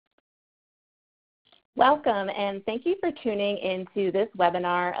Welcome, and thank you for tuning into this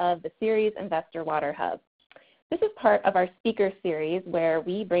webinar of the Ceres Investor Water Hub. This is part of our speaker series where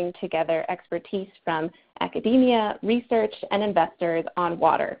we bring together expertise from academia, research, and investors on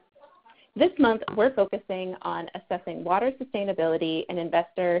water. This month, we're focusing on assessing water sustainability and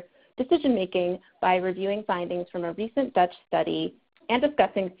investor decision-making by reviewing findings from a recent Dutch study and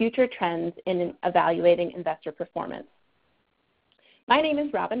discussing future trends in evaluating investor performance. My name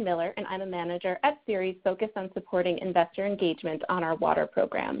is Robin Miller, and I'm a manager at Ceres focused on supporting investor engagement on our water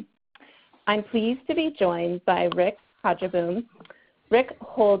program. I'm pleased to be joined by Rick Hogeboom. Rick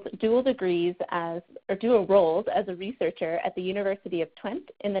holds dual roles as a researcher at the University of Twente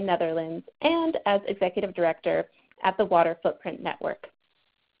in the Netherlands and as executive director at the Water Footprint Network.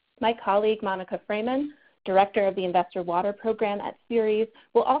 My colleague, Monica Freeman, director of the Investor Water Program at Ceres,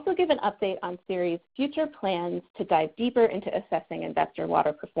 will also give an update on Ceres' future plans to dive deeper into assessing investor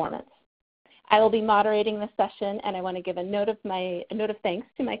water performance. I will be moderating this session, and I want to give a note of thanks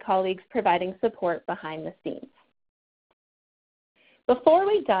to my colleagues providing support behind the scenes. Before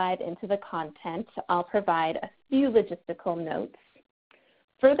we dive into the content, I'll provide a few logistical notes.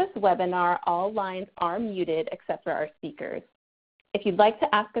 For this webinar, all lines are muted except for our speakers. If you'd like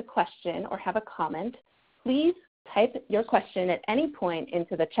to ask a question or have a comment, please type your question at any point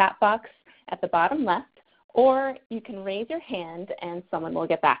into the chat box at the bottom left, or you can raise your hand and someone will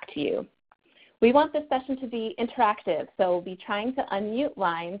get back to you. We want this session to be interactive, so we'll be trying to unmute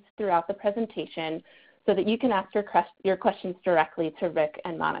lines throughout the presentation so that you can ask your questions directly to Rick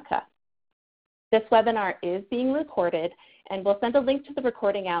and Monica. This webinar is being recorded, and we'll send a link to the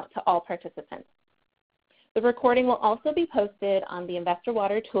recording out to all participants. The recording will also be posted on the Investor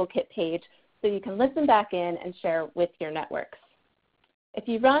Water Toolkit page so you can listen back in and share with your networks. If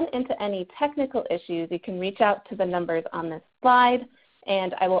you run into any technical issues, you can reach out to the numbers on this slide,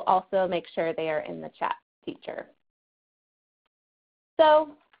 and I will also make sure they are in the chat feature.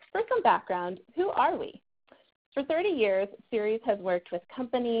 So, for some background, who are we? For 30 years, Ceres has worked with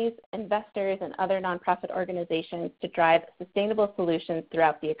companies, investors, and other nonprofit organizations to drive sustainable solutions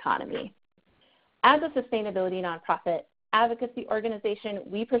throughout the economy. As a sustainability nonprofit advocacy organization,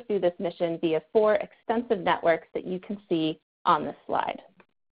 we pursue this mission via 4 extensive networks that you can see on this slide.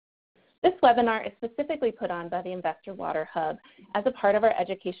 This webinar is specifically put on by the Investor Water Hub as a part of our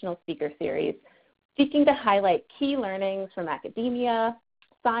educational speaker series, seeking to highlight key learnings from academia,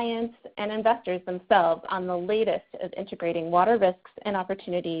 science, and investors themselves on the latest of integrating water risks and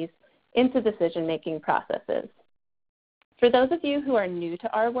opportunities into decision-making processes. For those of you who are new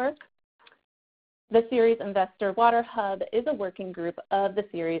to our work, the Ceres Investor Water Hub is a working group of the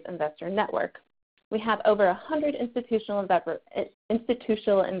Ceres Investor Network. We have over 100 institutional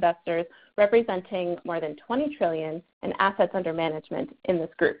investors representing more than $20 trillion in assets under management in this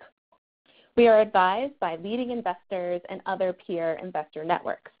group. We are advised by leading investors and other peer investor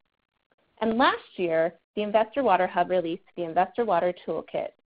networks. And last year, the Investor Water Hub released the Investor Water Toolkit,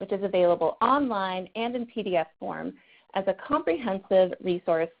 which is available online and in PDF form as a comprehensive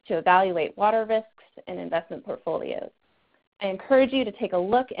resource to evaluate water risks in investment portfolios. I encourage you to take a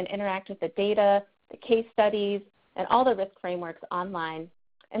look and interact with the data, the case studies, and all the risk frameworks online,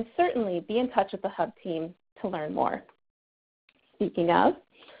 and certainly be in touch with the Hub team to learn more. Speaking of,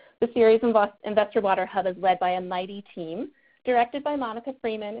 the Ceres Investor Water Hub is led by a mighty team, directed by Monica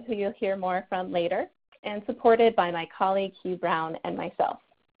Freeman, who you'll hear more from later, and supported by my colleague Hugh Brown and myself.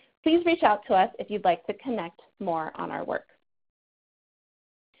 Please reach out to us if you'd like to connect more on our work.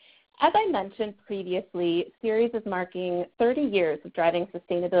 As I mentioned previously, Ceres is marking 30 years of driving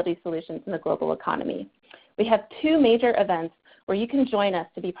sustainability solutions in the global economy. We have 2 major events where you can join us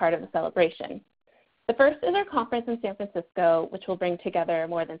to be part of the celebration. The first is our conference in San Francisco, which will bring together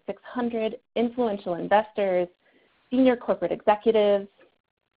more than 600 influential investors, senior corporate executives,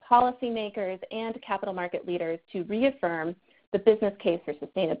 policymakers, and capital market leaders to reaffirm the business case for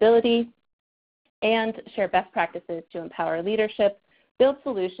sustainability and share best practices to empower leadership, build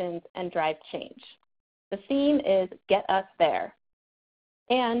solutions, and drive change. The theme is Get Us There,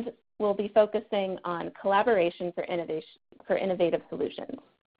 and we'll be focusing on collaboration for innovative solutions.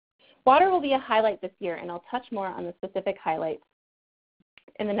 Water will be a highlight this year, and I'll touch more on the specific highlights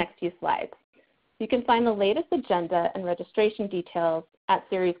in the next few slides. You can find the latest agenda and registration details at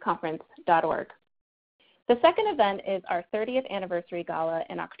ceresconference.org. The second event is our 30th anniversary gala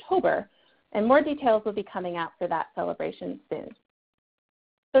in October, and more details will be coming out for that celebration soon.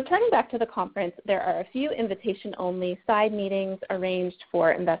 So turning back to the conference, there are a few invitation-only side meetings arranged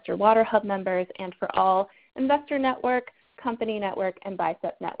for Investor Water Hub members and for all Investor Network, Company Network, and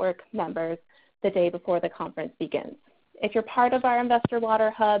Bicep Network members the day before the conference begins. If you're part of our Investor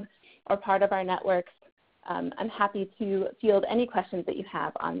Water Hub or part of our networks, I'm happy to field any questions that you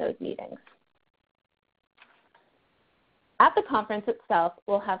have on those meetings. At the conference itself,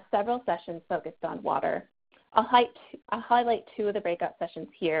 we'll have several sessions focused on water. I'll highlight two of the breakout sessions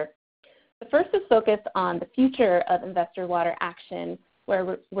here. The first is focused on the future of investor water action,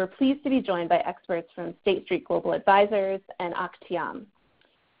 where we're pleased to be joined by experts from State Street Global Advisors and Actiam.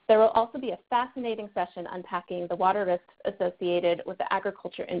 There will also be a fascinating session unpacking the water risks associated with the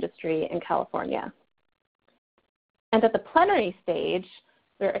agriculture industry in California. And at the plenary stage,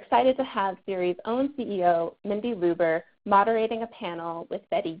 we're excited to have Ceres' own CEO, Mindy Luber, moderating a panel with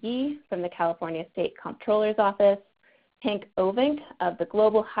Betty Yee from the California State Comptroller's Office, Hank Ovink of the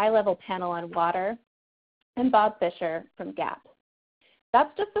Global High-Level Panel on Water, and Bob Fisher from GAP.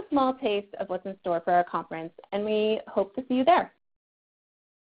 That's just a small taste of what's in store for our conference, and we hope to see you there.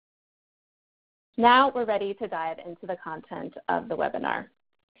 Now we're ready to dive into the content of the webinar.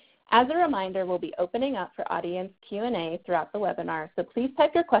 As a reminder, we'll be opening up for audience Q&A throughout the webinar, so please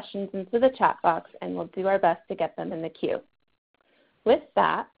type your questions into the chat box and we'll do our best to get them in the queue. With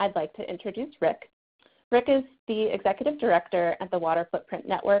that, I'd like to introduce Rick. Rick is the Executive Director at the Water Footprint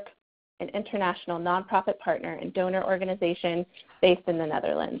Network, an international nonprofit partner and donor organization based in the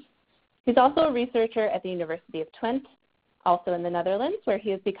Netherlands. He's also a researcher at the University of Twente, also in the Netherlands, where he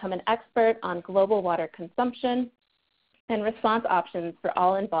has become an expert on global water consumption and response options for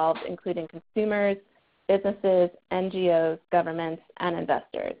all involved, including consumers, businesses, NGOs, governments, and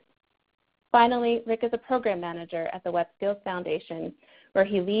investors. Finally, Rick is a program manager at the Wet Skills Foundation, where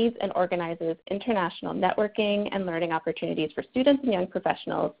he leads and organizes international networking and learning opportunities for students and young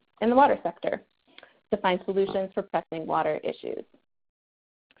professionals in the water sector to find solutions for pressing water issues.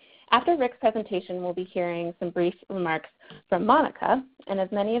 After Rick's presentation, we'll be hearing some brief remarks from Monica. And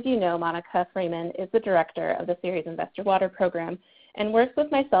as many of you know, Monica Freeman is the director of the Ceres Investor Water Program and works with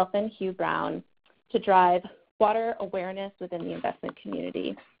myself and Hugh Brown to drive water awareness within the investment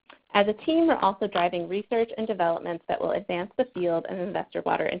community. As a team, we're also driving research and developments that will advance the field of investor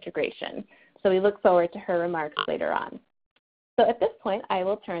water integration. So we look forward to her remarks later on. So at this point, I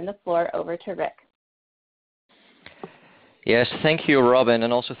will turn the floor over to Rick. Yes, thank you, Robin,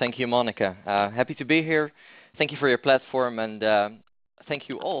 and also thank you, Monica. Happy to be here. Thank you for your platform, and thank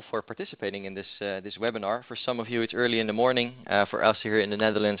you all for participating in this webinar. For some of you, it's early in the morning. For us here in the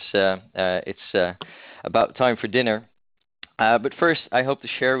Netherlands, it's about time for dinner. But first, I hope to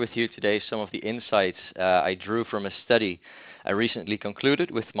share with you today some of the insights I drew from a study I recently concluded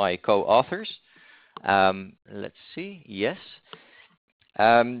with my co-authors. Let's see, yes.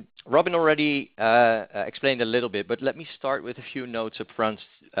 Robin already explained a little bit, but let me start with a few notes up front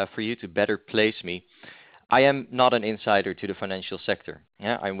for you to better place me. I am not an insider to the financial sector.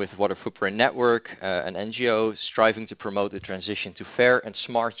 Yeah? I'm with Water Footprint Network, an NGO striving to promote the transition to fair and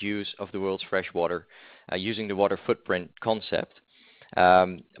smart use of the world's fresh water using the water footprint concept.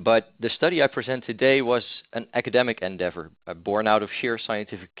 But the study I present today was an academic endeavor, born out of sheer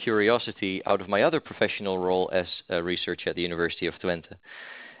scientific curiosity out of my other professional role as researcher at the University of Twente.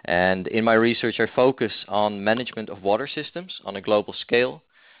 And in my research, I focus on management of water systems on a global scale.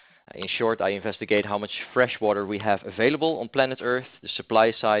 In short, I investigate how much fresh water we have available on planet Earth, the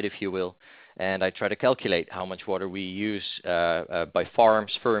supply side, if you will, and I try to calculate how much water we use by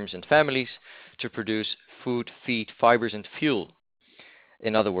farms, firms, and families to produce food, feed, fibers, and fuel.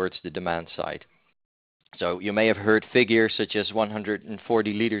 In other words, the demand side. So you may have heard figures such as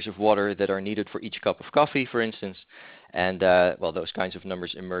 140 liters of water that are needed for each cup of coffee, for instance, and well, those kinds of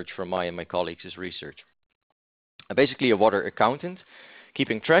numbers emerge from my and my colleagues' research. Basically a water accountant,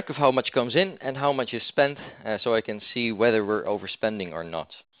 keeping track of how much comes in and how much is spent so I can see whether we're overspending or not.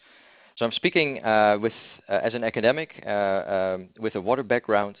 So I'm speaking as an academic with a water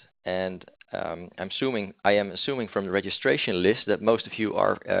background, and I am assuming from the registration list that most of you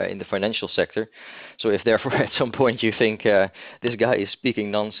are in the financial sector. So if therefore at some point you think this guy is speaking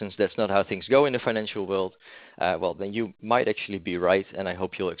nonsense, that's not how things go in the financial world, well, then you might actually be right, and I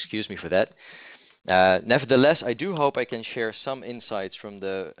hope you'll excuse me for that. Nevertheless, I do hope I can share some insights from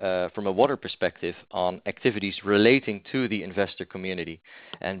a water perspective on activities relating to the investor community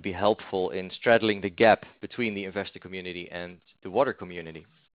and be helpful in straddling the gap between the investor community and the water community.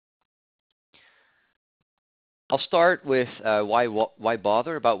 I'll start with why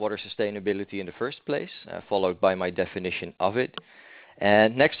bother about water sustainability in the first place, followed by my definition of it.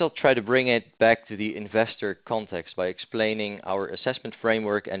 And next I'll try to bring it back to the investor context by explaining our assessment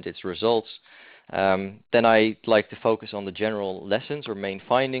framework and its results. Then I'd like to focus on the general lessons or main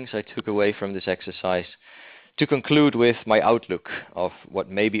findings I took away from this exercise to conclude with my outlook of what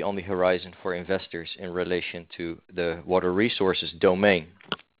may be on the horizon for investors in relation to the water resources domain.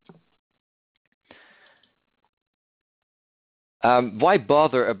 Why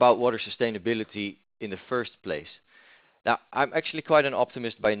bother about water sustainability in the first place? Now, I'm actually quite an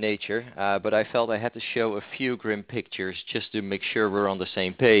optimist by nature, but I felt I had to show a few grim pictures just to make sure we're on the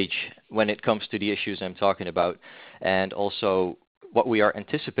same page when it comes to the issues I'm talking about, and also what we are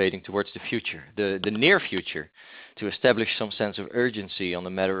anticipating towards the future, the near future, to establish some sense of urgency on the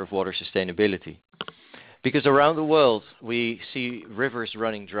matter of water sustainability. Because around the world, we see rivers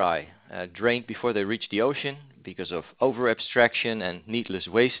running dry, drained before they reach the ocean because of over-abstraction and needless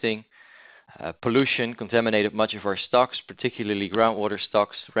wasting. Pollution contaminated much of our stocks, particularly groundwater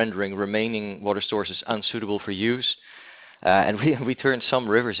stocks, rendering remaining water sources unsuitable for use. And we turned some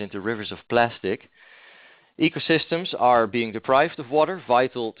rivers into rivers of plastic. Ecosystems are being deprived of water,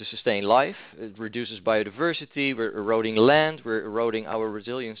 vital to sustain life. It reduces biodiversity, we're eroding land, we're eroding our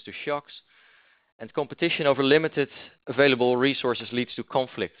resilience to shocks. And competition over limited available resources leads to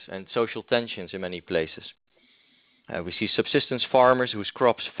conflicts and social tensions in many places. We see subsistence farmers whose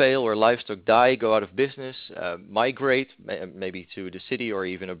crops fail or livestock die, go out of business, migrate, maybe to the city or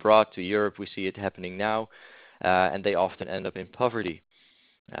even abroad to Europe. We see it happening now, and they often end up in poverty.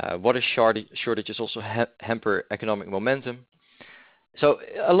 Water shortages also hamper economic momentum. So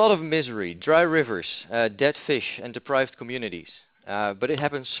a lot of misery, dry rivers, dead fish, and deprived communities. But it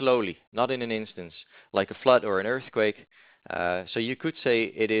happens slowly, not in an instant, like a flood or an earthquake. So you could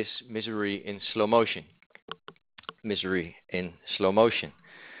say it is misery in slow motion. Misery in slow motion.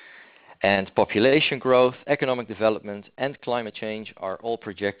 And population growth, economic development, and climate change are all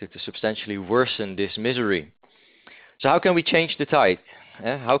projected to substantially worsen this misery. So how can we change the tide?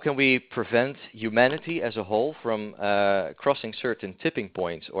 How can we prevent humanity as a whole from crossing certain tipping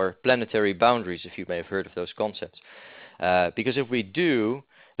points or planetary boundaries, if you may have heard of those concepts? Because if we do,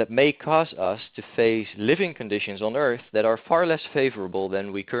 that may cause us to face living conditions on Earth that are far less favorable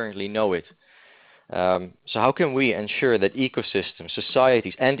than we currently know it. So how can we ensure that ecosystems,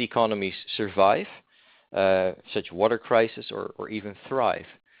 societies, and economies survive such water crisis or even thrive?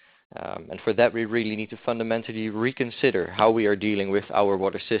 And for that, we really need to fundamentally reconsider how we are dealing with our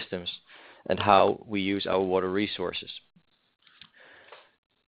water systems and how we use our water resources.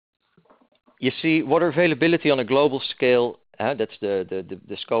 You see, water availability on a global scale, that's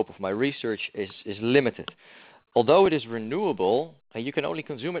the scope of my research, is limited. Although it is renewable, you can only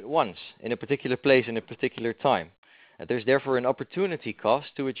consume it once in a particular place in a particular time. There's therefore an opportunity cost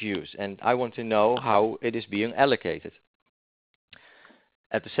to its use, and I want to know how it is being allocated.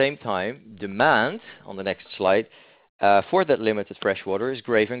 At the same time, demand, on the next slide, for that limited fresh water is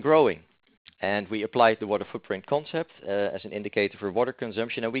grave and growing. And we applied the water footprint concept as an indicator for water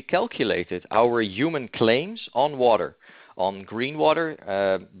consumption, and we calculated our human claims on water. On green water,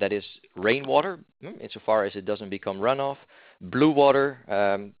 that is rainwater, insofar as it doesn't become runoff. Blue water,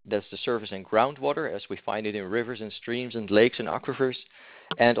 that's the surface and groundwater, as we find it in rivers and streams and lakes and aquifers.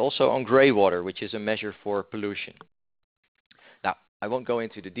 And also on gray water, which is a measure for pollution. Now, I won't go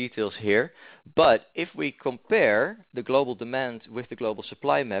into the details here, but if we compare the global demand with the global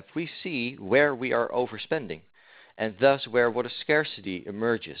supply map, we see where we are overspending, and thus where water scarcity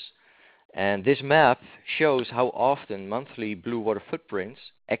emerges. And this map shows how often monthly blue water footprints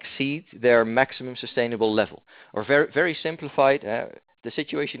exceed their maximum sustainable level. Or very simplified, the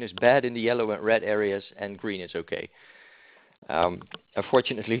situation is bad in the yellow and red areas and green is okay.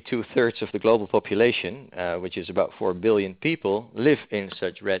 Unfortunately, 2/3 of the global population, which is about 4 billion people, live in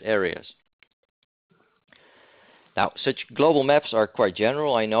such red areas. Now, such global maps are quite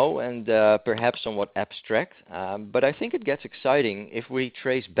general, I know, and perhaps somewhat abstract, but I think it gets exciting if we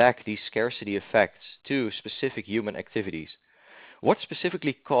trace back these scarcity effects to specific human activities. What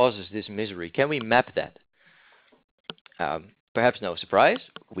specifically causes this misery? Can we map that? Perhaps no surprise,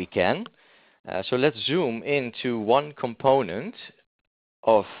 we can. So let's zoom into one component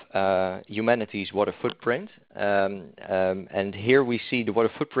of humanity's water footprint, and here we see the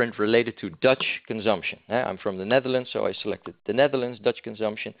water footprint related to Dutch consumption. I'm from the Netherlands, so I selected the Netherlands, Dutch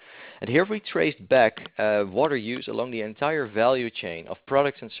consumption, and here we traced back water use along the entire value chain of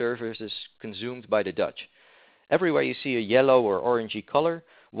products and services consumed by the Dutch. Everywhere you see a yellow or orangey color,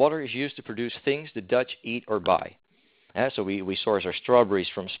 water is used to produce things the Dutch eat or buy. So we source our strawberries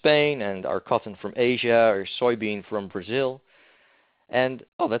from Spain and our cotton from Asia or soybean from Brazil. And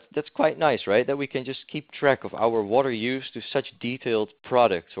that's quite nice, right? That we can just keep track of our water use to such detailed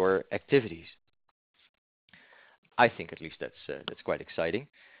products or activities. I think at least that's quite exciting.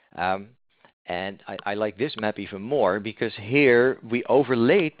 And I like this map even more because here we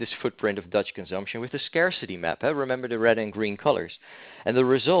overlaid this footprint of Dutch consumption with the scarcity map. Remember the red and green colors. And the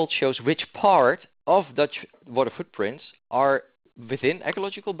result shows which part of Dutch water footprints are within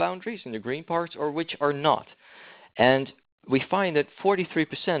ecological boundaries in the green parts or which are not. And we find that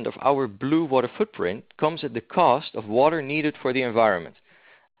 43% of our blue water footprint comes at the cost of water needed for the environment.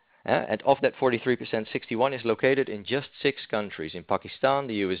 And of that 43%, 61 is located in just 6 countries, in Pakistan,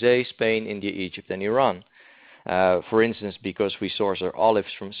 the USA, Spain, India, Egypt, and Iran. For instance, because we source our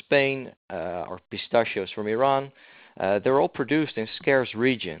olives from Spain, our pistachios from Iran, they're all produced in scarce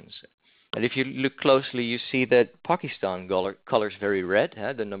regions. And if you look closely, you see that Pakistan colors very red,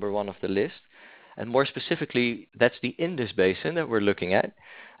 the number 1 of the list. And more specifically, that's the Indus Basin that we're looking at.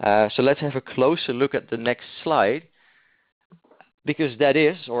 So let's have a closer look at the next slide, because that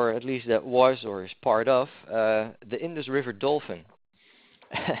is, or at least that was, or is part of, the Indus River dolphin.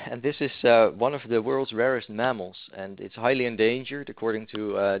 And this is one of the world's rarest mammals, and it's highly endangered according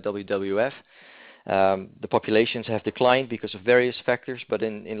to WWF. The populations have declined because of various factors, but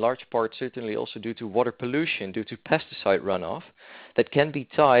in large part certainly also due to water pollution, due to pesticide runoff that can be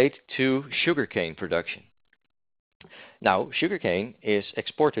tied to sugarcane production. Now, sugarcane is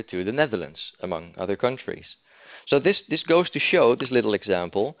exported to the Netherlands, among other countries. So this goes to show, this little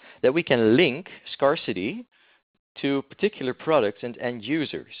example, that we can link scarcity to particular products and end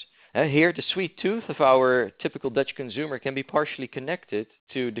users. Here, the sweet tooth of our typical Dutch consumer can be partially connected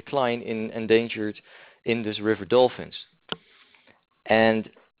to decline in endangered Indus River dolphins. And,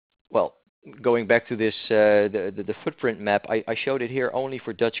 well, going back to this, the footprint map, I showed it here only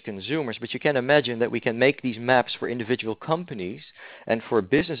for Dutch consumers, but you can imagine that we can make these maps for individual companies and for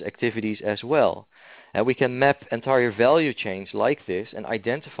business activities as well. And we can map entire value chains like this and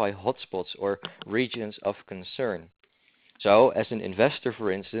identify hotspots or regions of concern. So as an investor,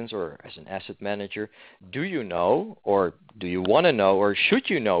 for instance, or as an asset manager, do you know, or do you want to know, or should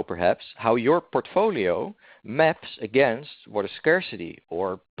you know perhaps, how your portfolio maps against water scarcity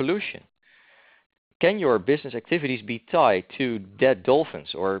or pollution? Can your business activities be tied to dead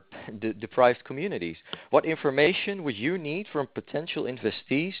dolphins or deprived communities? What information would you need from potential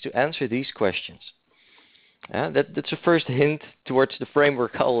investees to answer these questions? That's a first hint towards the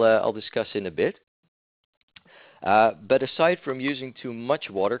framework I'll discuss in a bit. But aside from using too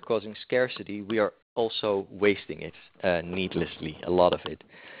much water causing scarcity, we are also wasting it needlessly, a lot of it.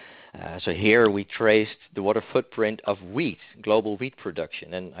 So here we traced the water footprint of wheat, global wheat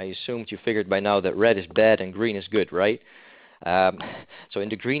production, and I assumed you figured by now that red is bad and green is good, right? So in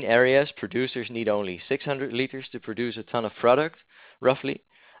the green areas, producers need only 600 liters to produce a ton of product, roughly.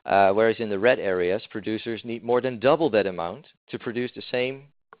 Whereas in the red areas, producers need more than double that amount to produce the same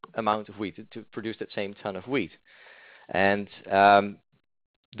amount of wheat, to produce that same ton of wheat. And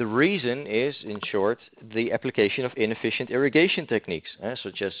the reason is, in short, the application of inefficient irrigation techniques,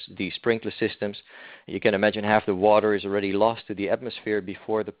 such as the sprinkler systems. You can imagine half the water is already lost to the atmosphere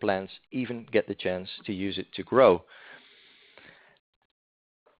before the plants even get the chance to use it to grow.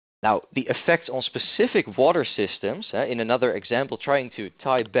 Now, the effects on specific water systems, in another example, trying to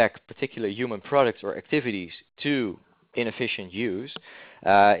tie back particular human products or activities to inefficient use,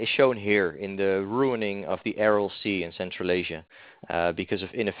 is shown here in the ruining of the Aral Sea in Central Asia because of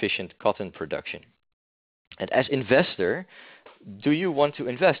inefficient cotton production. And as investor, do you want to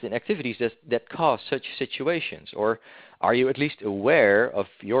invest in activities that cause such situations, or are you at least aware of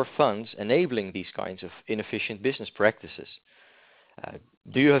your funds enabling these kinds of inefficient business practices?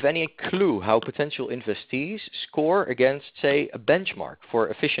 Do you have any clue how potential investees score against, say, a benchmark for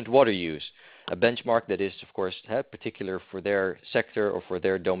efficient water use? A benchmark that is, of course, particular for their sector or for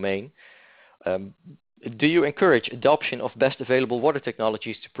their domain. Do you encourage adoption of best available water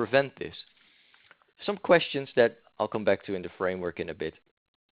technologies to prevent this? Some questions that I'll come back to in the framework in a bit.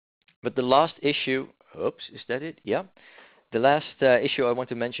 But the last issue, oops, is that it? Yeah. The last issue I want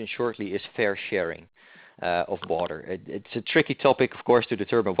to mention shortly is fair sharing of water. It's a tricky topic, of course, to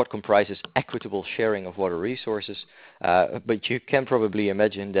determine what comprises equitable sharing of water resources, but you can probably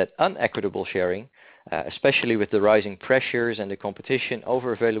imagine that unequitable sharing, especially with the rising pressures and the competition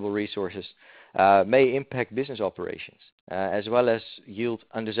over available resources, may impact business operations, as well as yield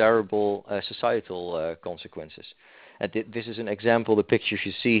undesirable societal consequences. This is an example, the pictures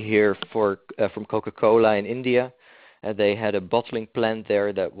you see here from Coca-Cola in India. They had a bottling plant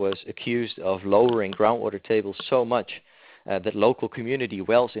there that was accused of lowering groundwater tables so much that local community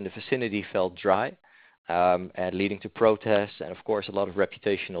wells in the vicinity fell dry, and leading to protests and, of course, a lot of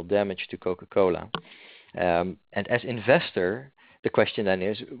reputational damage to Coca-Cola. And as investor, the question then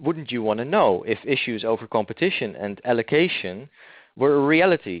is, wouldn't you want to know if issues over competition and allocation were a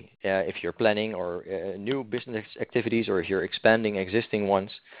reality if you're planning or new business activities, or if you're expanding existing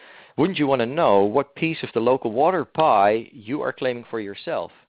ones? Wouldn't you want to know what piece of the local water pie you are claiming for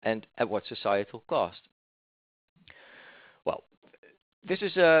yourself, and at what societal cost? Well, This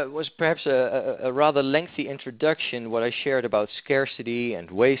was perhaps a rather lengthy introduction, what I shared about scarcity and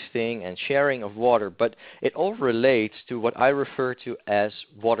wasting and sharing of water, but it all relates to what I refer to as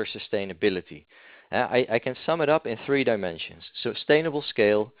water sustainability. I can sum it up in three dimensions: sustainable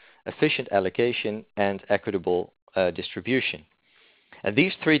scale, efficient allocation, and equitable distribution. And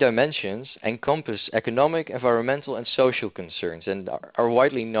these three dimensions encompass economic, environmental, and social concerns, and are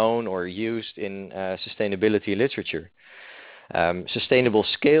widely known or used in sustainability literature. Sustainable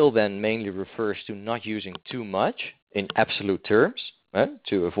scale then mainly refers to not using too much in absolute terms,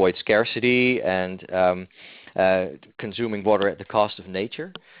 to avoid scarcity and consuming water at the cost of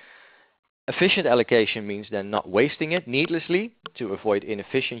nature. Efficient allocation means then not wasting it needlessly to avoid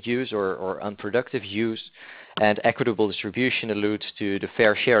inefficient use or unproductive use. And equitable distribution alludes to the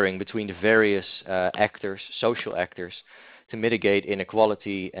fair sharing between the various actors, social actors, to mitigate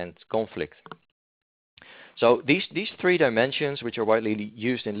inequality and conflict. So these three dimensions, which are widely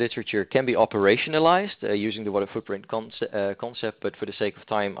used in literature, can be operationalized using the water footprint concept, but for the sake of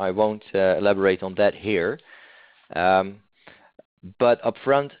time, I won't elaborate on that here. But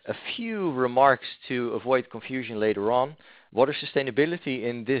upfront, a few remarks to avoid confusion later on. Water sustainability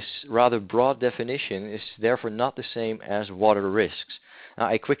in this rather broad definition is therefore not the same as water risks. Now,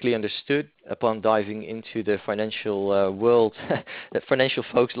 I quickly understood upon diving into the financial world that financial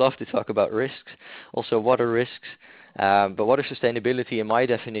folks love to talk about risks, also water risks. But water sustainability, in my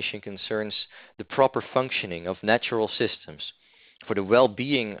definition, concerns the proper functioning of natural systems for the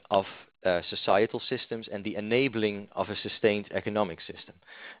well-being of societal systems and the enabling of a sustained economic system.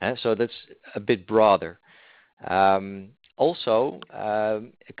 So that's a bit broader. Also,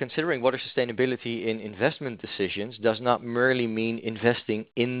 considering water sustainability in investment decisions does not merely mean investing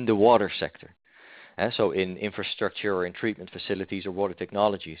in the water sector, so in infrastructure or in treatment facilities or water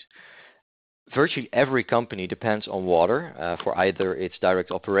technologies. Virtually every company depends on water for either its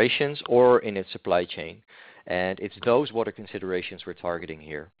direct operations or in its supply chain, and it's those water considerations we're targeting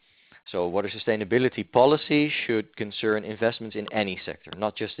here. So water sustainability policy should concern investments in any sector,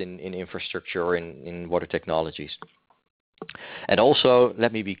 not just in infrastructure or in water technologies. And also,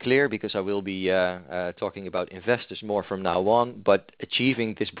 let me be clear, because I will be talking about investors more from now on, but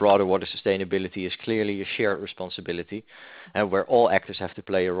achieving this broader water sustainability is clearly a shared responsibility, where all actors have to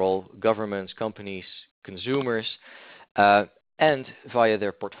play a role: governments, companies, consumers, and via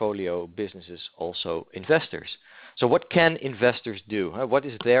their portfolio businesses, also investors. So what can investors do? What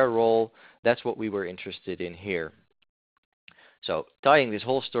is their role? That's what we were interested in here. So tying this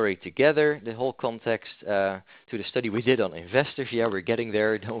whole story together, the whole context to the study we did on investors, yeah, we're getting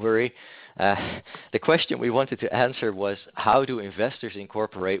there, don't worry. The question we wanted to answer was, how do investors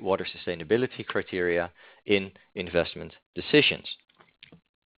incorporate water sustainability criteria in investment decisions?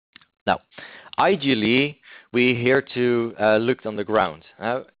 Now, ideally, we here to look on the ground,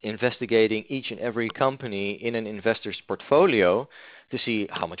 investigating each and every company in an investor's portfolio to see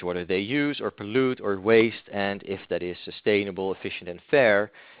how much water they use or pollute or waste, and if that is sustainable, efficient, and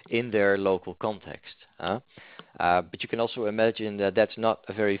fair in their local context. But you can also imagine that that's not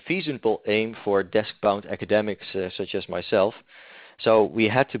a very feasible aim for desk-bound academics such as myself. So we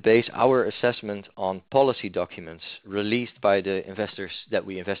had to base our assessment on policy documents released by the investors that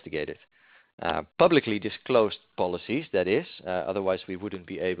we investigated. Publicly disclosed policies, that is, otherwise we wouldn't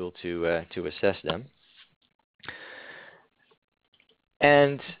be able to assess them.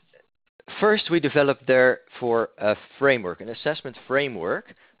 And first we developed therefore a framework, an assessment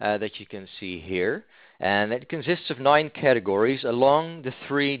framework that you can see here. And it consists of 9 categories along the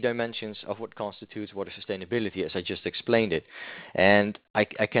 3 dimensions of what constitutes water sustainability, as I just explained it. And I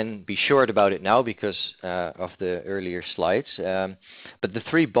can be short about it now because of the earlier slides. But the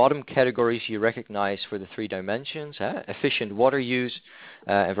 3 bottom categories you recognize for the 3 dimensions: efficient water use,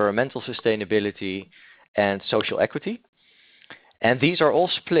 environmental sustainability, and social equity. And these are all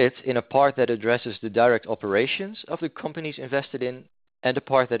split in a part that addresses the direct operations of the companies invested in, and the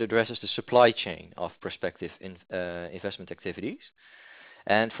part that addresses the supply chain of prospective investment activities.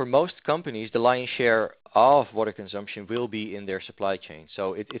 And for most companies, the lion's share of water consumption will be in their supply chain.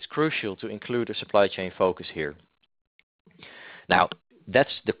 So it's crucial to include a supply chain focus here. Now,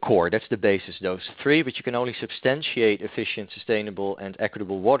 that's the core, that's the basis, those 3, but you can only substantiate efficient, sustainable, and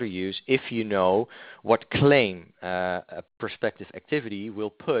equitable water use if you know what claim a prospective activity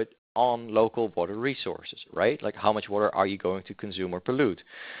will put on local water resources, right? Like, how much water are you going to consume or pollute?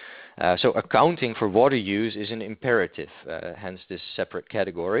 So accounting for water use is an imperative, hence this separate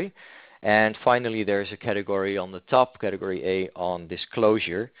category. And finally, there's a category on the top, category A, on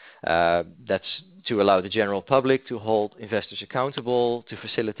disclosure. That's to allow the general public to hold investors accountable, to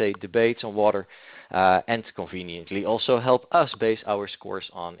facilitate debates on water, and conveniently also help us base our scores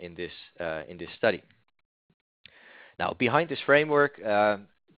on in this study. Now, behind this framework,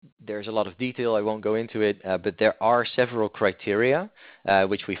 there's a lot of detail. I won't go into it, but there are several criteria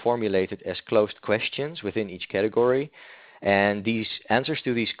which we formulated as closed questions within each category. And these answers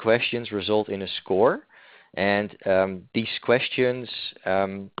to these questions result in a score. And these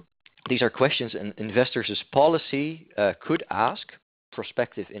are questions an investor's policy could ask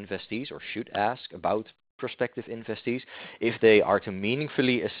prospective investees, or should ask about prospective investees, if they are to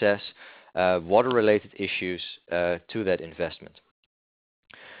meaningfully assess water-related issues to that investment.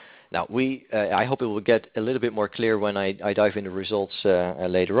 Now, I hope it will get a little bit more clear when I dive into results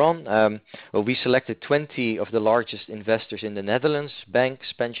later on. Well, we selected 20 of the largest investors in the Netherlands,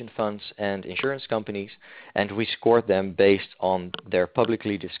 banks, pension funds, and insurance companies, and we scored them based on their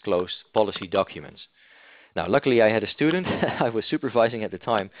publicly disclosed policy documents. Now, luckily, I had a student I was supervising at the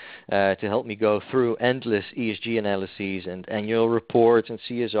time to help me go through endless ESG analyses and annual reports and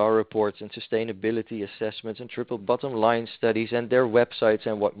CSR reports and sustainability assessments and triple bottom line studies and their websites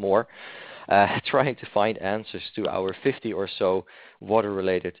and what more, trying to find answers to our 50 or so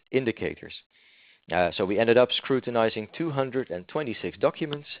water-related indicators. So we ended up scrutinizing 226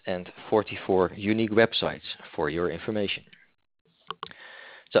 documents and 44 unique websites for your information.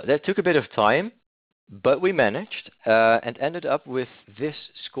 So that took a bit of time. But we managed and ended up with this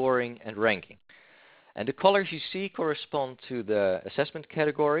scoring and ranking. And the colors you see correspond to the assessment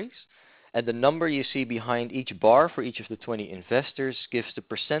categories. And the number you see behind each bar for each of the 20 investors gives the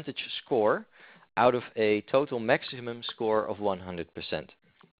percentage score out of a total maximum score of 100%.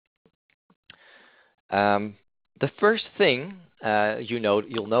 The first thing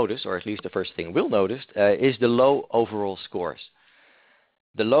you'll notice, or at least the first thing we'll notice, is the low overall scores.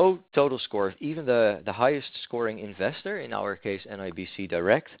 The low total score of even the highest scoring investor, in our case NIBC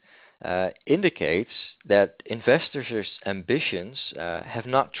Direct, indicates that investors' ambitions have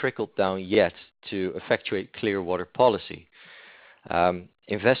not trickled down yet to effectuate clear water policy.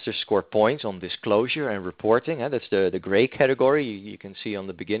 Investors score points on disclosure and reporting. That's the gray category. You can see on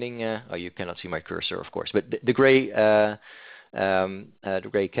the beginning. Oh, you cannot see my cursor, of course, but the gray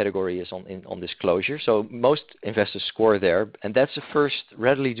category is on disclosure. So most investors score there, and that's the first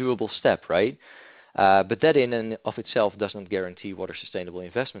readily doable step, right? But that in and of itself doesn't guarantee water sustainable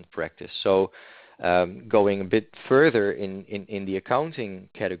investment practice. So going a bit further in the accounting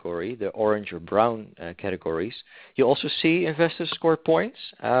category, the orange or brown categories, you also see investors score points,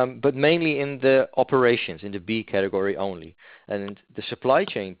 but mainly in the operations, in the B category only. And the supply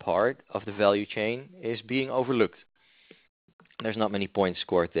chain part of the value chain is being overlooked. There's not many points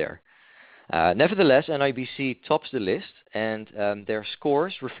scored there. Nevertheless, NIBC tops the list, and their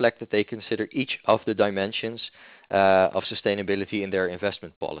scores reflect that they consider each of the dimensions of sustainability in their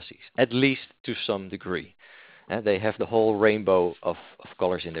investment policies, at least to some degree. They have the whole rainbow of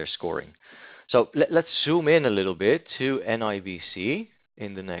colors in their scoring. So let's zoom in a little bit to NIBC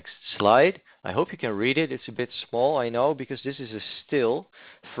in the next slide. I hope you can read it. It's a bit small, I know, because this is a still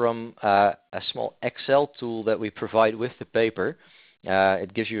from a small Excel tool that we provide with the paper.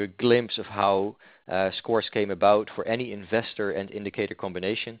 It gives you a glimpse of how scores came about for any investor and indicator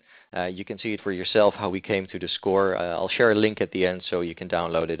combination. You can see it for yourself, how we came to the score. I'll share a link at the end so you can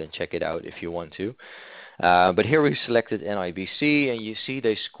download it and check it out if you want to. But here we selected NIBC, and you see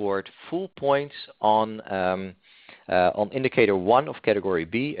they scored full points on indicator 1 of category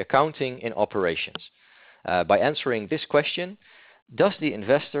B, accounting in operations. By answering this question, does the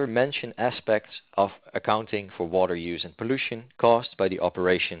investor mention aspects of accounting for water use and pollution caused by the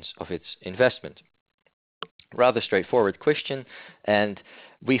operations of its investment? Rather straightforward question, and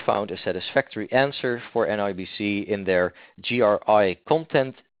we found a satisfactory answer for NIBC in their GRI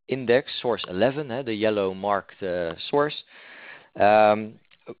content index, source 11, the yellow marked source.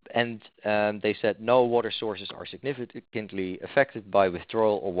 And they said no water sources are significantly affected by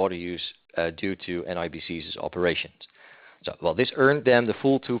withdrawal or water use due to NIBC's operations. So, well, this earned them the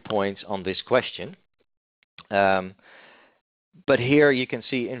full 2 points on this question. But here you can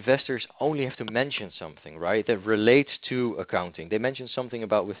see investors only have to mention something, right, that relates to accounting. They mention something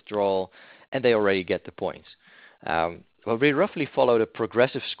about withdrawal, and they already get the points. Well, we roughly followed a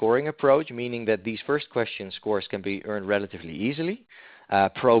progressive scoring approach, meaning that these first question scores can be earned relatively easily,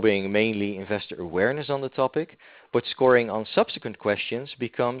 probing mainly investor awareness on the topic, but scoring on subsequent questions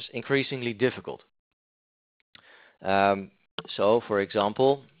becomes increasingly difficult. So, for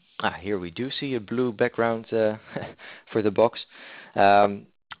example, here we do see a blue background for the box.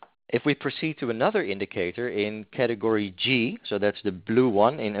 If we proceed to another indicator in category G, so that's the blue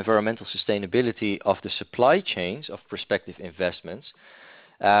one, in environmental sustainability of the supply chains of prospective investments,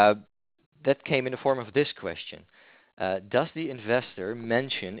 that came in the form of this question. Does the investor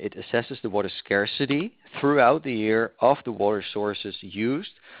mention it assesses the water scarcity throughout the year of the water sources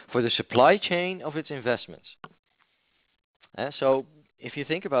used for the supply chain of its investments? So if you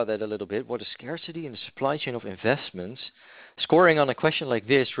think about that a little bit, water scarcity in the supply chain of investments, scoring on a question like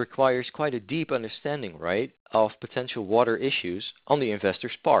this requires quite a deep understanding, right, of potential water issues on the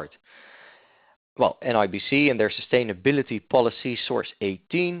investor's part. Well, NIBC and their sustainability policy source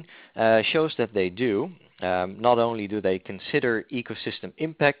 18 shows that they do. Not only do they consider ecosystem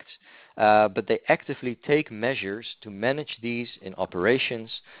impacts, but they actively take measures to manage these in operations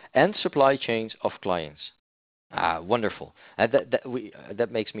and supply chains of clients. Wonderful.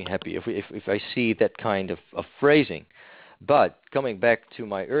 That makes me happy if I see that kind of phrasing. But coming back to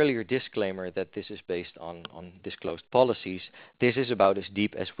my earlier disclaimer that this is based on disclosed policies, this is about as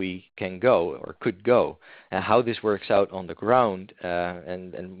deep as we can go or could go. How this works out on the ground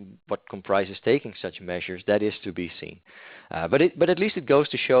and what comprises taking such measures, that is to be seen. But at least it goes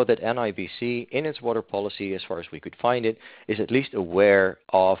to show that NIBC, in its water policy, as far as we could find it, is at least aware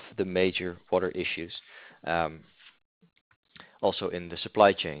of the major water issues, also in the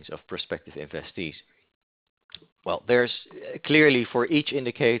supply chains of prospective investees. Well, there's clearly for each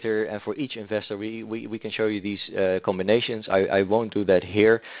indicator and for each investor, we can show you these combinations. I won't do that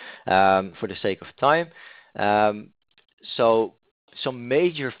here for the sake of time. So some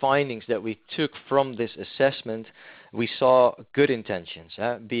major findings that we took from this assessment, we saw good intentions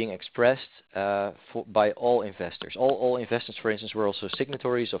being expressed by all investors. All investors, for instance, were also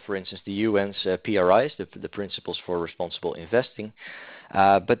signatories of, for instance, the UN's PRIs, the Principles for Responsible Investing.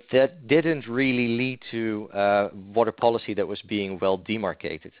 But that didn't really lead to water policy that was being well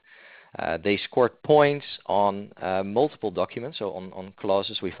demarcated. They scored points on multiple documents, so on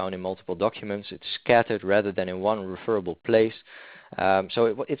clauses we found in multiple documents. It's scattered rather than in one referable place.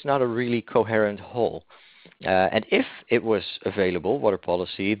 So it's not a really coherent whole. And if it was available, water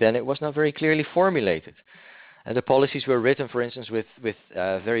policy, then it was not very clearly formulated. And the policies were written, for instance, with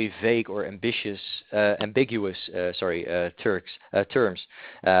very vague or ambiguous terms,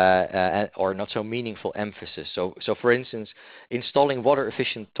 or not so meaningful emphasis. So for instance, installing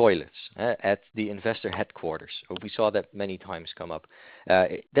water-efficient toilets at the investor headquarters. We saw that many times come up.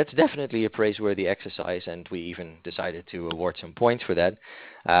 That's definitely a praiseworthy exercise, and we even decided to award some points for that.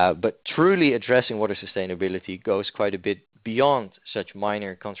 But truly addressing water sustainability goes quite a bit beyond such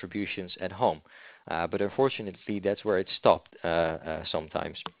minor contributions at home. But unfortunately, that's where it stopped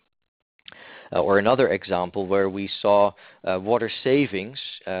sometimes. Or another example where we saw water savings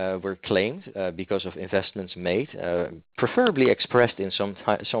were claimed because of investments made, preferably expressed in some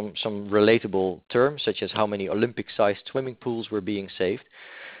relatable terms, such as how many Olympic-sized swimming pools were being saved.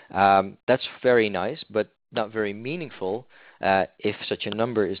 That's very nice, but not very meaningful if such a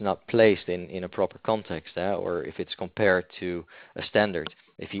number is not placed in a proper context, or if it's compared to a standard.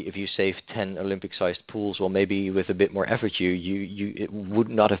 If you save 10 Olympic-sized pools, well, maybe with a bit more effort, it would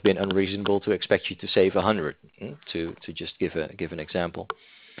not have been unreasonable to expect you to save 100. To just give an example.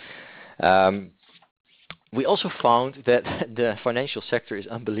 We also found that the financial sector is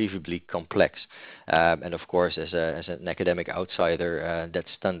unbelievably complex. And of course, as an academic outsider, that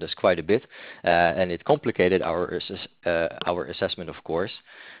stunned us quite a bit. And it complicated our assessment, of course.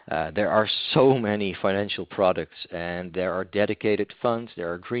 There are so many financial products, and there are dedicated funds,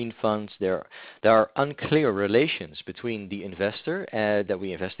 there are green funds, there are unclear relations between the investor that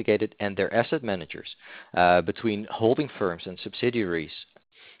we investigated and their asset managers, between holding firms and subsidiaries.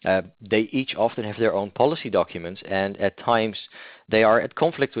 They each often have their own policy documents, and at times they are at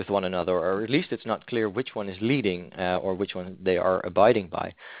conflict with one another, or at least it's not clear which one is leading or which one they are abiding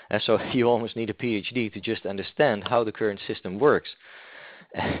by. And so you almost need a PhD to just understand how the current system works.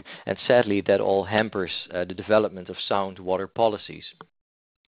 And sadly, that all hampers the development of sound water policies.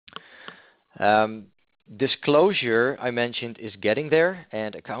 Disclosure, I mentioned, is getting there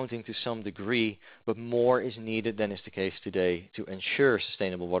and accounting to some degree, but more is needed than is the case today to ensure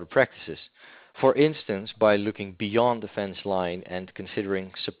sustainable water practices. For instance, by looking beyond the fence line and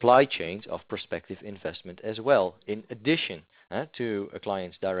considering supply chains of prospective investment as well, in addition to a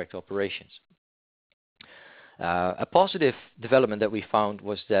client's direct operations. A positive development that we found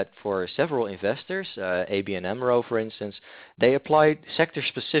was that for several investors, ABN AMRO for instance, they applied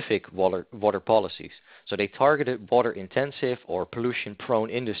sector-specific water policies. So they targeted water-intensive or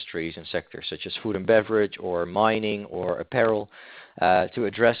pollution-prone industries and sectors such as food and beverage or mining or apparel to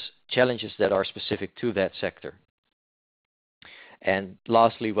address challenges that are specific to that sector. And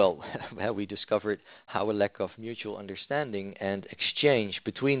lastly, well, we discovered how a lack of mutual understanding and exchange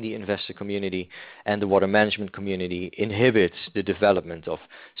between the investor community and the water management community inhibits the development of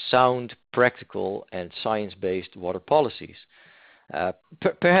sound, practical, and science-based water policies.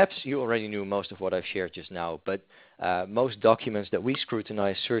 Perhaps you already knew most of what I've shared just now, but most documents that we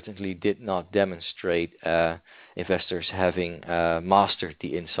scrutinized certainly did not demonstrate investors having mastered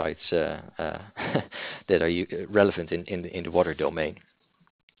the insights that are relevant in the water domain.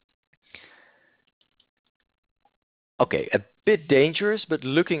 Okay, a bit dangerous, but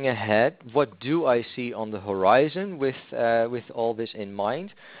looking ahead, what do I see on the horizon with all this in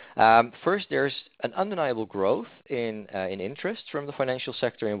mind? First, there's an undeniable growth in interest from the financial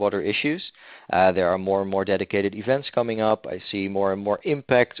sector in water issues. There are more and more dedicated events coming up. I see more and more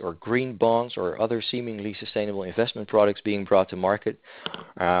impact or green bonds or other seemingly sustainable investment products being brought to market.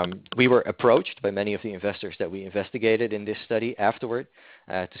 We were approached by many of the investors that we investigated in this study afterward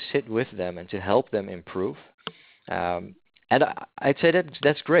to sit with them and to help them improve. And I'd say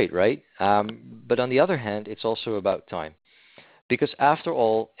that's great, right? But on the other hand, it's also about time. Because after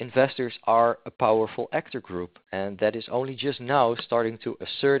all, investors are a powerful actor group, and that is only just now starting to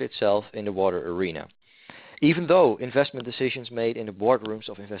assert itself in the water arena. Even though investment decisions made in the boardrooms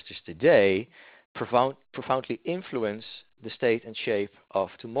of investors today profoundly influence the state and shape of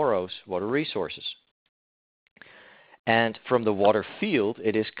tomorrow's water resources. And from the water field,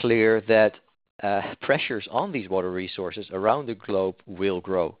 it is clear that pressures on these water resources around the globe will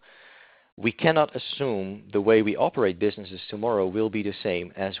grow. We cannot assume the way we operate businesses tomorrow will be the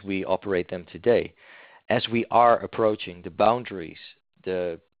same as we operate them today, as we are approaching the boundaries,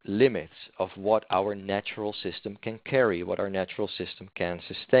 the limits of what our natural system can carry, what our natural system can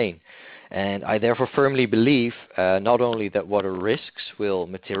sustain. And I therefore firmly believe not only that water risks will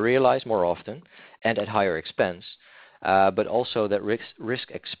materialize more often and at higher expense, but also that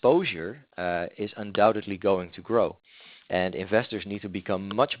risk exposure is undoubtedly going to grow. And investors need to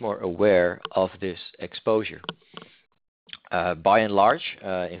become much more aware of this exposure. By and large,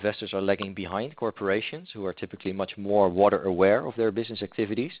 investors are lagging behind corporations who are typically much more water aware of their business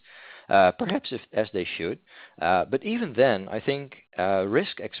activities, perhaps as they should. But even then, I think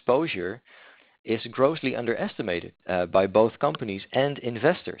risk exposure is grossly underestimated by both companies and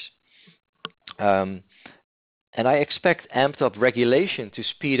investors. And I expect amped up regulation to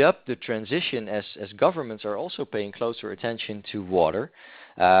speed up the transition as governments are also paying closer attention to water,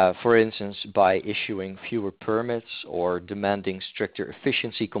 for instance, by issuing fewer permits or demanding stricter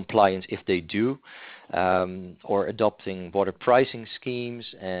efficiency compliance if they do, or adopting water pricing schemes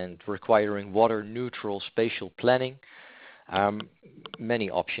and requiring water neutral spatial planning. Many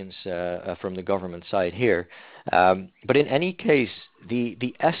options from the government side here. But in any case,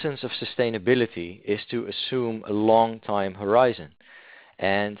 the essence of sustainability is to assume a long time horizon.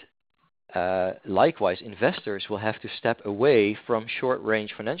 And likewise, investors will have to step away from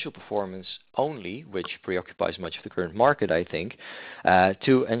short-range financial performance only, which preoccupies much of the current market, I think,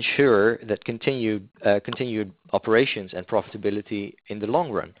 to ensure that continued operations and profitability in the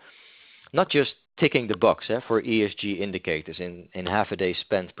long run. Not just ticking the box for ESG indicators in half a day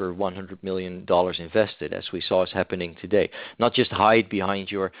spent per $100 million invested, as we saw is happening today. Not just hide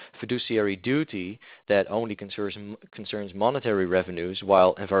behind your fiduciary duty that only concerns monetary revenues,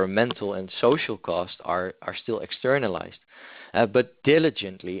 while environmental and social costs are still externalized, but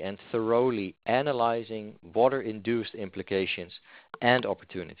diligently and thoroughly analyzing water-induced implications and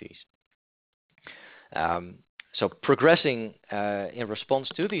opportunities. So progressing in response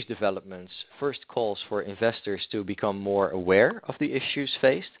to these developments first calls for investors to become more aware of the issues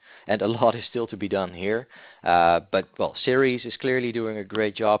faced, and a lot is still to be done here. But Ceres is clearly doing a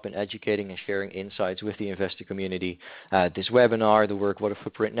great job in educating and sharing insights with the investor community. This webinar, the work Water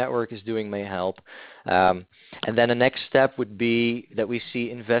Footprint Network is doing may help. And then the next step would be that we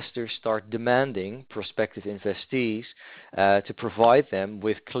see investors start demanding prospective investees to provide them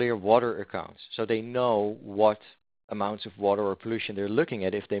with clear water accounts so they know what amounts of water or pollution they're looking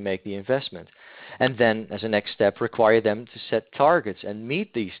at if they make the investment. And then, as a next step, require them to set targets and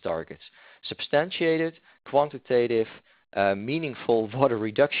meet these targets. Substantiated, quantitative, meaningful water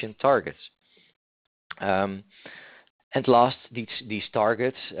reduction targets. And last, these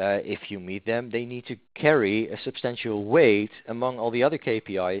targets, if you meet them, they need to carry a substantial weight among all the other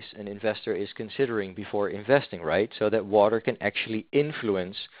KPIs an investor is considering before investing, right? So that water can actually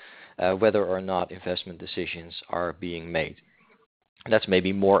influence whether or not investment decisions are being made. That's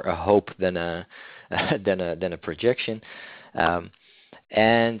maybe more a hope than a projection.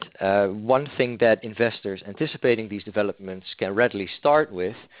 And one thing that investors anticipating these developments can readily start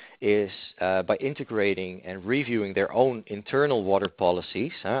with is by integrating and reviewing their own internal water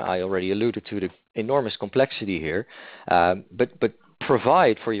policies. I already alluded to the enormous complexity here, but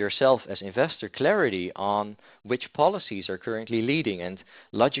provide for yourself as investor clarity on which policies are currently leading and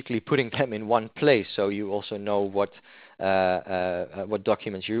logically putting them in one place so you also know what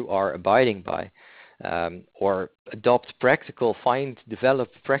documents you are abiding by. Or develop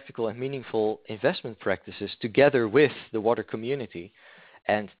practical and meaningful investment practices together with the water community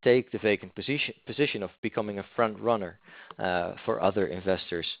and take the vacant position of becoming a front runner for other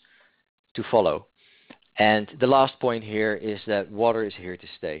investors to follow. And the last point here is that water is here to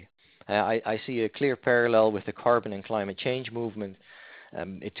stay. I see a clear parallel with the carbon and climate change movement.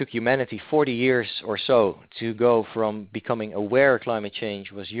 It took humanity 40 years or so to go from becoming aware climate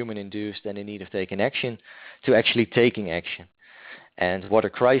change was human-induced and in need of taking action to actually taking action. And water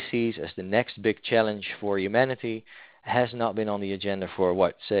crises as the next big challenge for humanity has not been on the agenda for,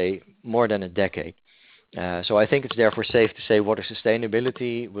 more than a decade. So I think it's therefore safe to say water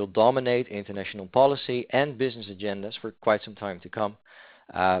sustainability will dominate international policy and business agendas for quite some time to come.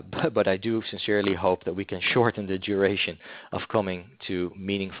 But I do sincerely hope that we can shorten the duration of coming to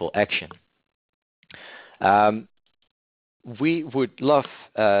meaningful action. We would love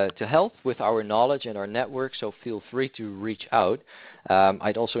to help with our knowledge and our network, so feel free to reach out.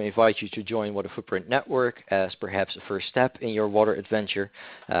 I'd also invite you to join Water Footprint Network as perhaps a first step in your water adventure,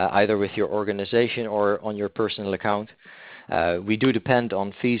 either with your organization or on your personal account. We do depend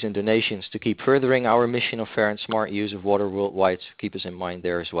on fees and donations to keep furthering our mission of fair and smart use of water worldwide, so keep us in mind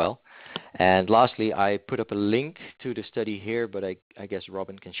there as well. And lastly, I put up a link to the study here, but I guess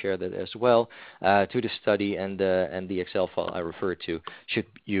Robin can share that as well, to the study and the Excel file I referred to, should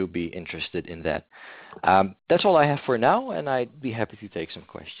you be interested in that. That's all I have for now, and I'd be happy to take some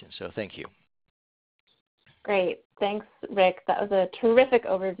questions. So thank you. Great. Thanks, Rick. That was a terrific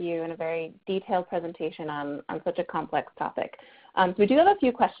overview and a very detailed presentation on such a complex topic. So we do have a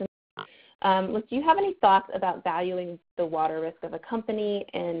few questions. Do you have any thoughts about valuing the water risk of a company,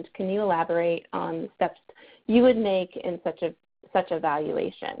 and can you elaborate on the steps you would make in such a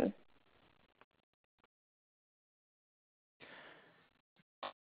valuation?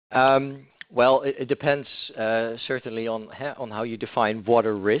 Well, it depends certainly on how you define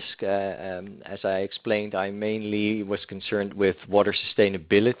water risk. As I explained, I mainly was concerned with water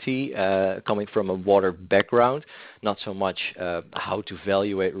sustainability, coming from a water background, not so much how to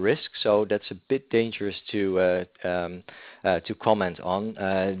evaluate risk. So that's a bit dangerous to comment on.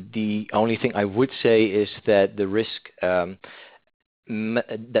 The only thing I would say is that the risk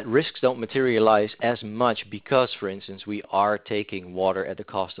that risks don't materialize as much because, for instance, we are taking water at the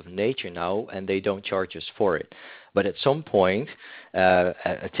cost of nature now and they don't charge us for it. But at some point,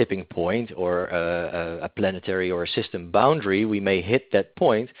 a tipping point or a planetary or a system boundary, we may hit that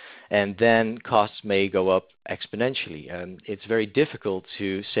point and then costs may go up exponentially. It's very difficult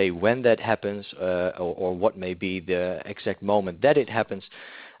to say when that happens or what may be the exact moment that it happens.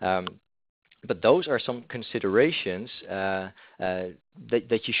 But those are some considerations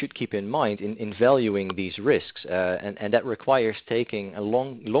that you should keep in mind in valuing these risks. And that requires taking a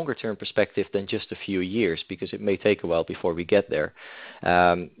longer-term perspective than just a few years, because it may take a while before we get there.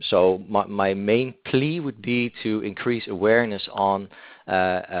 So my main plea would be to increase awareness on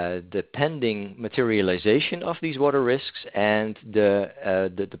the pending materialization of these water risks and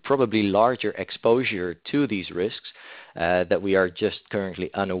the probably larger exposure to these risks that we are just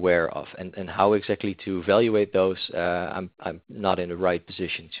currently unaware of, and how exactly to evaluate those. I'm not in the right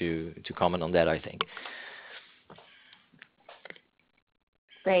position to comment on that, I think.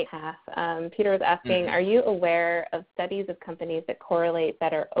 Great. Peter was asking, are you aware of studies of companies that correlate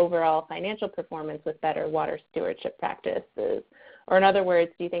better overall financial performance with better water stewardship practices? Or in other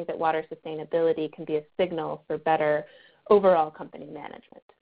words, do you think that water sustainability can be a signal for better overall company management?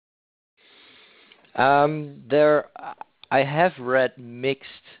 I have read mixed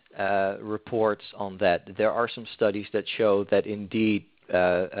reports on that. There are some studies that show that indeed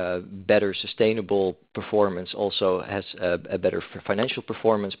better sustainable performance also has a better financial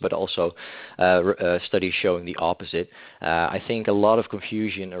performance, but also studies showing the opposite. I think a lot of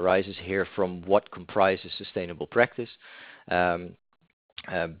confusion arises here from what comprises sustainable practice.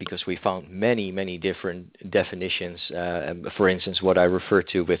 Because we found many different definitions. For instance, what I refer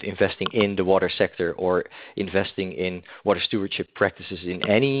to with investing in the water sector or investing in water stewardship practices in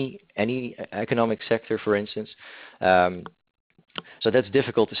any economic sector, for instance. So that's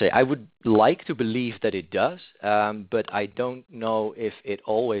difficult to say. I would like to believe that it does, but I don't know if it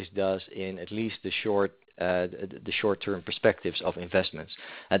always does in at least the short the short-term perspectives of investments.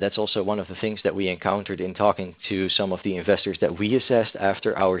 And that's also one of the things that we encountered in talking to some of the investors that we assessed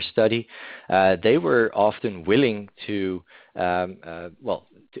after our study. They were often willing to, how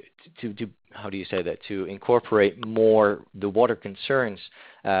do you say that, to incorporate more the water concerns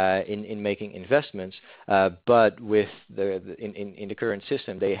in making investments, but with in the current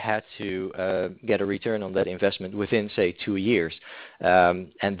system, they had to get a return on that investment within, say, 2 years,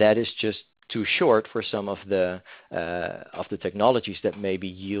 and that is just too short for some of the technologies that maybe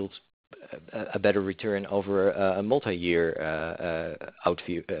yield a better return over a multi-year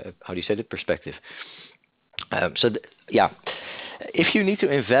outview. How do you say that, perspective? If you need to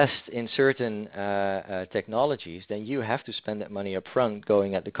invest in certain technologies, then you have to spend that money up front,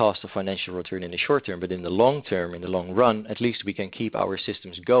 going at the cost of financial return in the short term. But in the long term, in the long run, at least we can keep our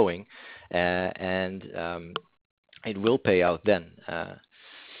systems going, and it will pay out then.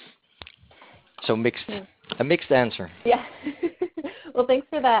 So a mixed answer. Yeah. Well, thanks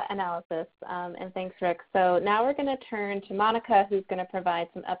for that analysis, and thanks, Rick. So now we're going to turn to Monica, who's going to provide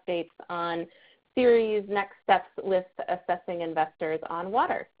some updates on Ceres' next steps with assessing investors on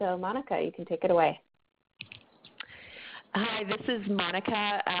water. So Monica, you can take it away. Hi, this is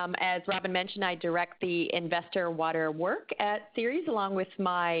Monica. As Robin mentioned, I direct the investor water work at Ceres along with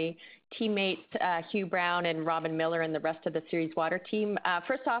my teammates Hugh Brown and Robin Miller and the rest of the Ceres water team.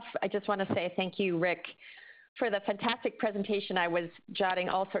 First off, I just want to say thank you, Rick, for the fantastic presentation. I was jotting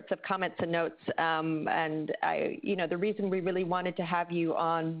all sorts of comments and notes, and the reason we really wanted to have you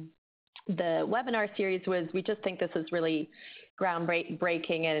on the webinar series was we just think this is really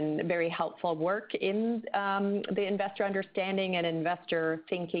groundbreaking and very helpful work in the investor understanding and investor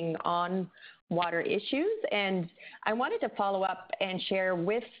thinking on water issues. And I wanted to follow up and share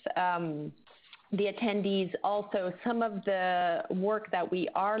with the attendees also some of the work that we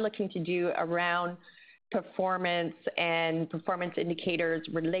are looking to do around performance and performance indicators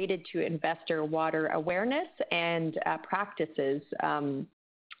related to investor water awareness and practices.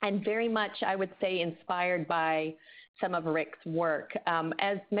 And very much, I would say, inspired by some of Rick's work.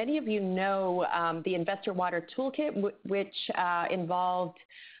 As many of you know, the Investor Water Toolkit, which involved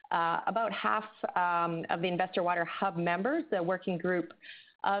about half of the Investor Water Hub members, the working group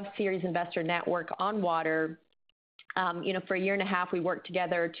of Ceres Investor Network on water, for a year and a half, we worked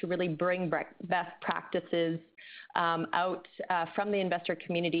together to really bring best practices out from the investor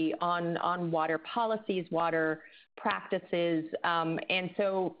community on water policies, water practices. And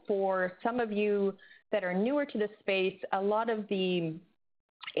so for some of you that are newer to this space, a lot of the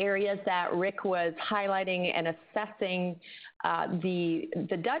areas that Rick was highlighting and assessing the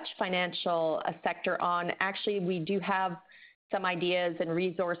Dutch financial sector on, actually we do have some ideas and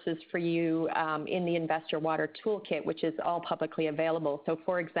resources for you in the Investor Water Toolkit, which is all publicly available. So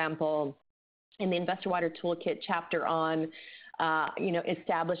for example, in the Investor Water Toolkit chapter on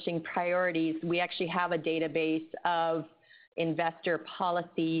establishing priorities, we actually have a database of investor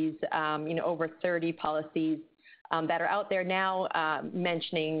policies, over 30 policies that are out there now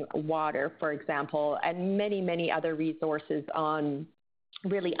mentioning water, for example, and many, many other resources on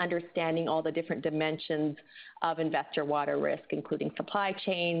really understanding all the different dimensions of investor water risk, including supply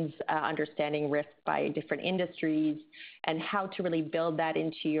chains, understanding risk by different industries, and how to really build that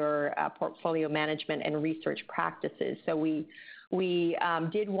into your portfolio management and research practices. So we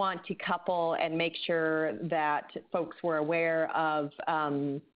did want to couple and make sure that folks were aware of,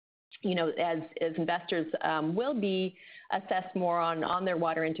 as investors will be assessed more on their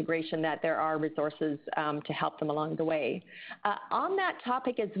water integration, that there are resources to help them along the way. On that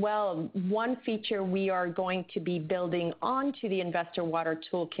topic as well, one feature we are going to be building onto the Investor Water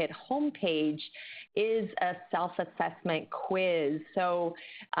Toolkit homepage is a self-assessment quiz. So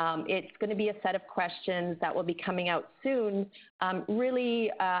it's going to be a set of questions that will be coming out soon, really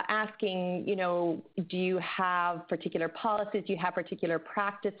asking, do you have particular policies, do you have particular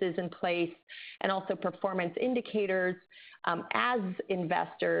practices in place, and also performance indicators as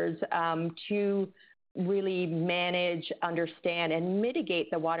investors to really manage, understand, and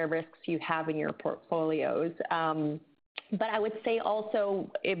mitigate the water risks you have in your portfolios. But I would say also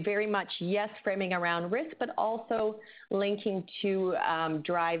very much, yes, framing around risk, but also linking to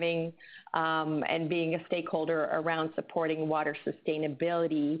driving and being a stakeholder around supporting water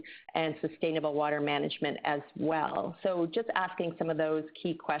sustainability and sustainable water management as well. So just asking some of those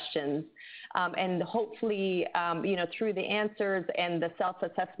key questions. And hopefully, through the answers and the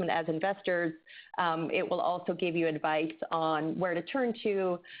self-assessment as investors, it will also give you advice on where to turn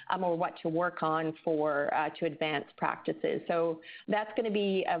to or what to work on to advance practices. So that's going to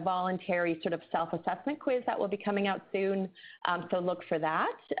be a voluntary sort of self-assessment quiz that will be coming out soon. So look for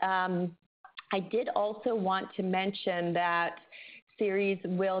that. I did also want to mention that Ceres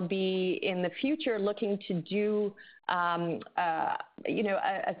will be in the future looking to do a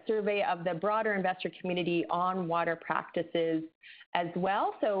survey of the broader investor community on water practices as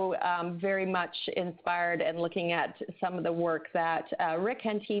well. So very much inspired and looking at some of the work that Rick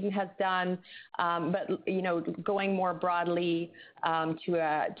and team has done, but going more broadly to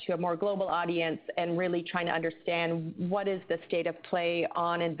a more global audience and really trying to understand what is the state of play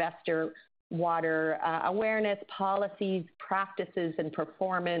on investor water awareness, policies, practices, and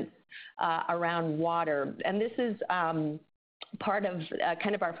performance around water. And this is part of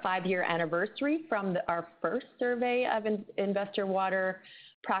kind of our 5-year anniversary from our first survey of investor water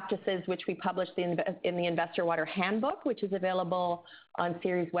practices, which we published in the Investor Water Handbook, which is available on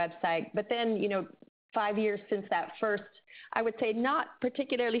Ceres' website. But then, 5 years since that first, I would say not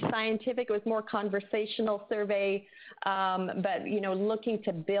particularly scientific, it was more conversational survey, but, looking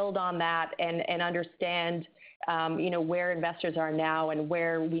to build on that and understand, where investors are now and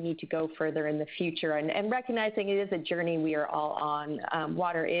where we need to go further in the future, and recognizing it is a journey we are all on.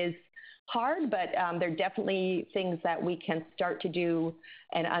 Water is hard, but there are definitely things that we can start to do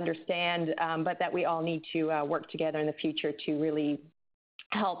and understand, but that we all need to work together in the future to really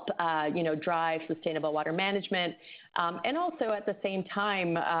help, drive sustainable water management, and also at the same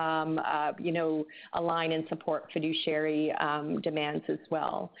time, align and support fiduciary demands as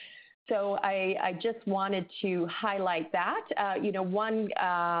well. So I just wanted to highlight that.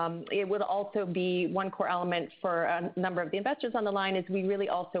 It would also be one core element for a number of the investors on the line is we really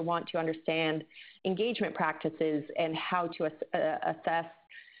also want to understand engagement practices and how to assess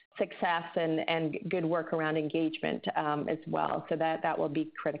success and good work around engagement as well. So that will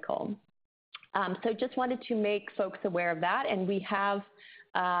be critical. So just wanted to make folks aware of that, and we have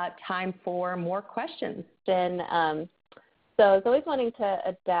time for more questions. So I was always wanting to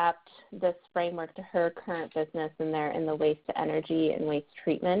adapt this framework to her current business in the waste to energy and waste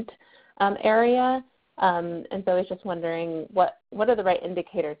treatment area. And so I was just wondering what are the right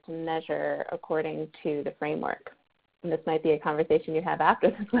indicators to measure according to the framework? And this might be a conversation you have after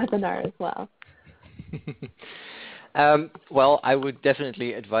this webinar as well. Well, I would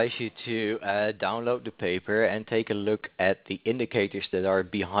definitely advise you to download the paper and take a look at the indicators that are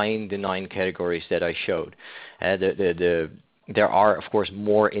behind the 9 categories that I showed. There are, of course,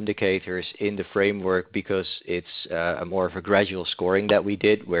 more indicators in the framework because it's more of a gradual scoring that we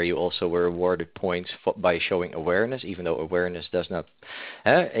did, where you also were awarded points by showing awareness, even though awareness does not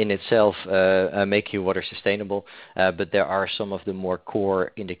in itself make you water sustainable. But there are some of the more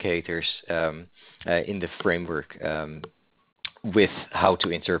core indicators in the framework with how to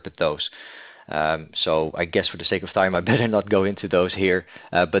interpret those. So I guess for the sake of time, I better not go into those here,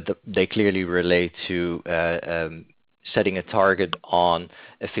 but they clearly relate to setting a target on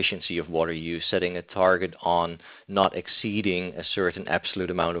efficiency of water use, setting a target on not exceeding a certain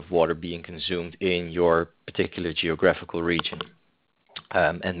absolute amount of water being consumed in your particular geographical region,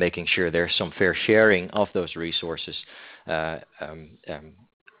 and making sure there's some fair sharing of those resources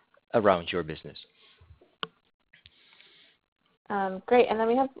around your business. Great. And then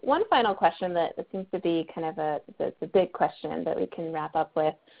we have one final question that seems to be kind of a big question that we can wrap up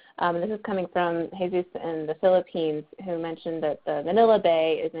with. This is coming from Jesus in the Philippines, who mentioned that the Manila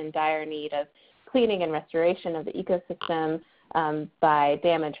Bay is in dire need of cleaning and restoration of the ecosystem by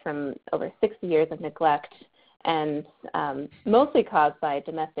damage from over 60 years of neglect, and mostly caused by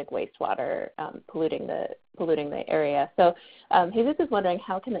domestic wastewater polluting the area. So Jesus is wondering,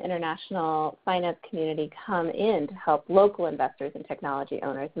 how can the international finance community come in to help local investors and technology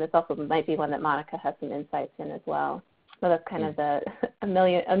owners? And this also might be one that Monica has some insights in as well. So that's kind of a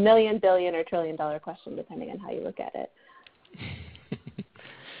million, billion, or $1 trillion question, depending on how you look at it.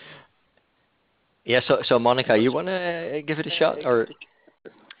 Yeah. So Monica, you want to give it a shot, or?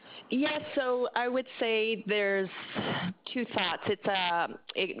 Yes, so I would say there's 2 thoughts.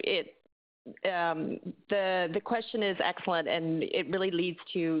 The question is excellent, and it really leads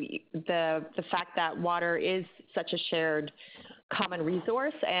to the fact that water is such a shared common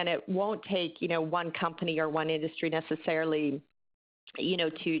resource, and it won't take one company or one industry necessarily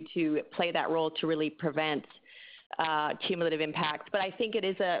to play that role to really prevent cumulative impacts. But I think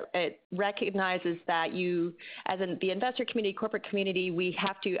it recognizes that as in the investor community, corporate community, we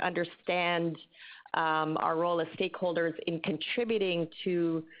have to understand our role as stakeholders in contributing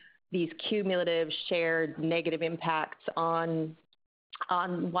to these cumulative shared negative impacts on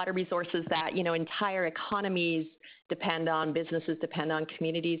on water resources that, entire economies depend on, businesses depend on,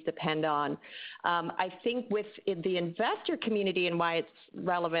 communities depend on. I think with the investor community and why it's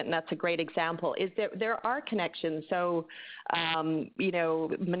relevant, and that's a great example, is that there are connections. So,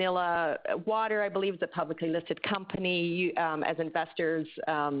 Manila Water, I believe, is a publicly listed company. As investors,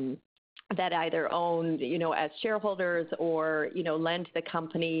 that either own, as shareholders or, lend to the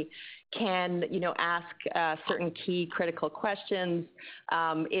company can, ask certain key critical questions.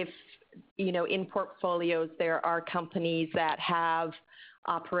 If, in portfolios there are companies that have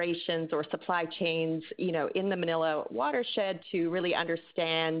operations or supply chains, in the Manila watershed to really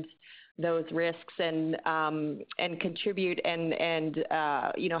understand those risks and contribute and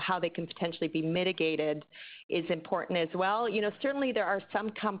how they can potentially be mitigated is important as well. Certainly there are some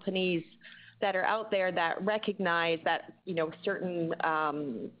companies that are out there that recognize that, certain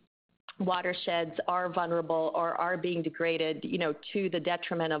watersheds are vulnerable or are being degraded, to the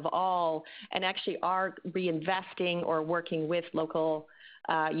detriment of all, and actually are reinvesting or working with local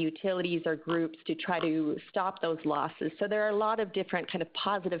utilities or groups to try to stop those losses. So there are a lot of different kind of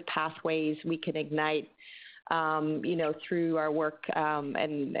positive pathways we can ignite, through our work,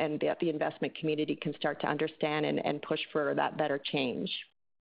 and that the investment community can start to understand and push for that better change.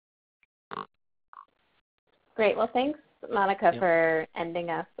 Great. Well, thanks, Monica, for ending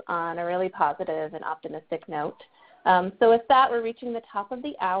us on a really positive and optimistic note. So with that, we're reaching the top of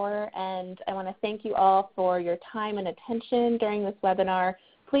the hour, and I want to thank you all for your time and attention during this webinar.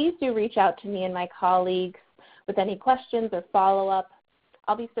 Please do reach out to me and my colleagues with any questions or follow-up.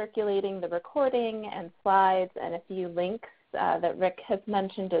 I'll be circulating the recording and slides and a few links that Rick has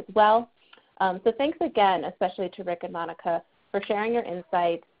mentioned as well. So thanks again, especially to Rick and Monica, for sharing your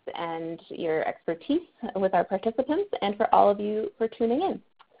insights and your expertise with our participants, and for all of you for tuning in.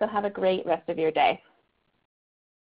 So have a great rest of your day.